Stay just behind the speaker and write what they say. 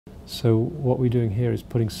So what we're doing here is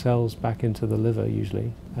putting cells back into the liver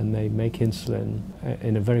usually, and they make insulin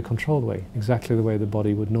in a very controlled way, exactly the way the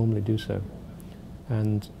body would normally do so.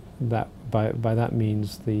 And that by that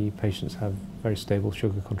means the patients have very stable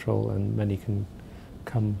sugar control, and many can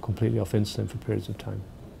come completely off insulin for periods of time.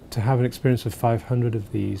 To have an experience of 500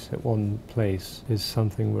 of these at one place is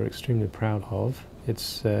something we're extremely proud of.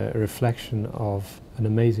 It's a reflection of an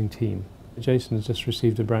amazing team. Jason has just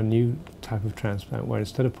received a brand new type of transplant where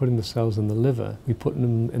instead of putting the cells in the liver, we put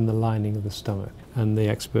them in the lining of the stomach. And the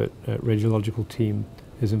expert radiological team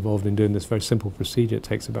is involved in doing this very simple procedure. It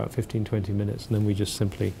takes about 15-20 minutes, and then we just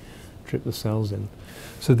simply drip the cells in.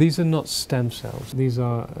 So these are not stem cells. These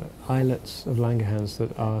are islets of Langerhans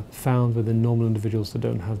that are found within normal individuals that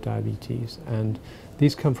don't have diabetes. And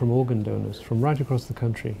these come from organ donors from right across the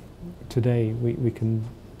country. Today, we can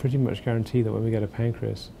pretty much guarantee that when we get a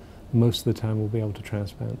pancreas, most of the time we'll be able to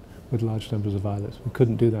transplant with large numbers of islets. We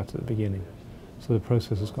couldn't do that at the beginning. So the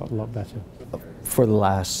process has got a lot better. For the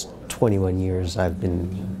last 21 years, I've been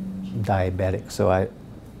diabetic, so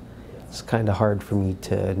it's kind of hard for me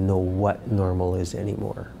to know what normal is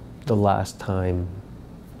anymore. The last time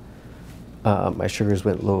my sugars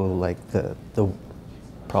went low, like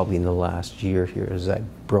probably in the last year here, is I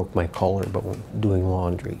broke my collarbone doing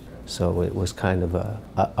laundry. So it was kind of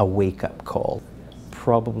a wake-up call.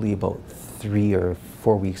 Probably about 3 or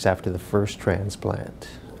 4 weeks after the first transplant,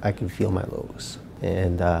 I can feel my lows.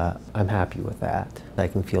 And I'm happy with that. I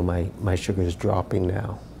can feel my sugars dropping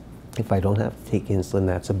now. If I don't have to take insulin,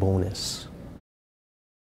 that's a bonus.